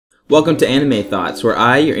Welcome to Anime Thoughts, where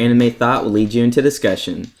I, your anime thought, will lead you into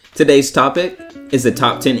discussion. Today's topic is the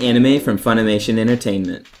top 10 anime from Funimation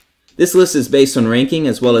Entertainment. This list is based on ranking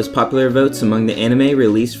as well as popular votes among the anime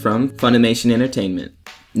released from Funimation Entertainment.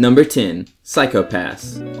 Number 10,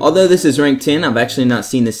 Psycho-Pass. Although this is ranked 10, I've actually not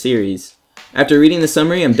seen the series. After reading the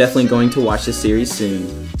summary, I'm definitely going to watch the series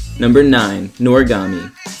soon. Number 9,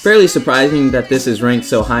 Noragami. Fairly surprising that this is ranked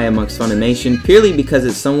so high amongst Funimation, purely because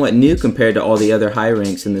it's somewhat new compared to all the other high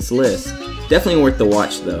ranks in this list. Definitely worth the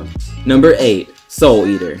watch though. Number 8, Soul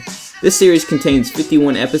Eater. This series contains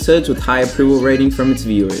 51 episodes with high approval rating from its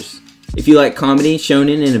viewers. If you like comedy,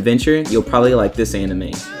 shonen, and adventure, you'll probably like this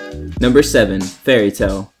anime. Number 7, Fairy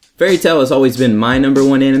Tail. Fairy Tail has always been my number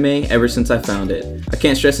one anime ever since I found it. I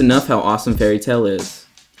can't stress enough how awesome Fairy Tail is.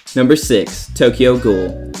 Number 6, Tokyo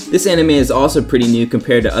Ghoul. This anime is also pretty new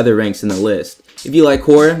compared to other ranks in the list. If you like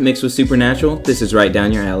horror mixed with supernatural, this is right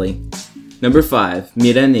down your alley. Number 5,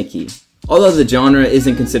 Mira Nikki. Although the genre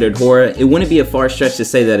isn't considered horror, it wouldn't be a far stretch to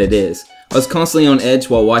say that it is. I was constantly on edge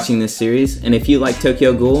while watching this series, and if you like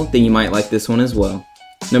Tokyo Ghoul, then you might like this one as well.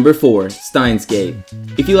 Number 4, Steins Gate.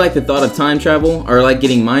 If you like the thought of time travel, or like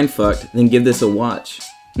getting mindfucked, then give this a watch.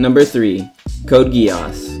 Number 3, Code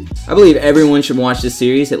Geass. I believe everyone should watch this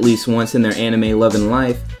series at least once in their anime loving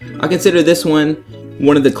life. I consider this one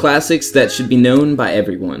of the classics that should be known by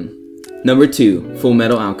everyone. Number 2, Full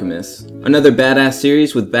Metal Alchemist. Another badass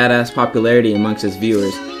series with badass popularity amongst its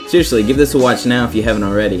viewers. Seriously, give this a watch now if you haven't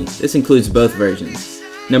already. This includes both versions.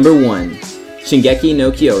 Number 1, Shingeki no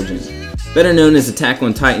Kyojin. Better known as Attack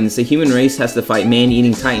on Titans, the human race has to fight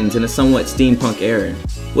man-eating titans in a somewhat steampunk era.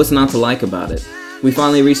 What's not to like about it? We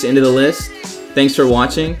finally reached the end of the list. Thanks for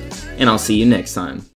watching, and I'll see you next time.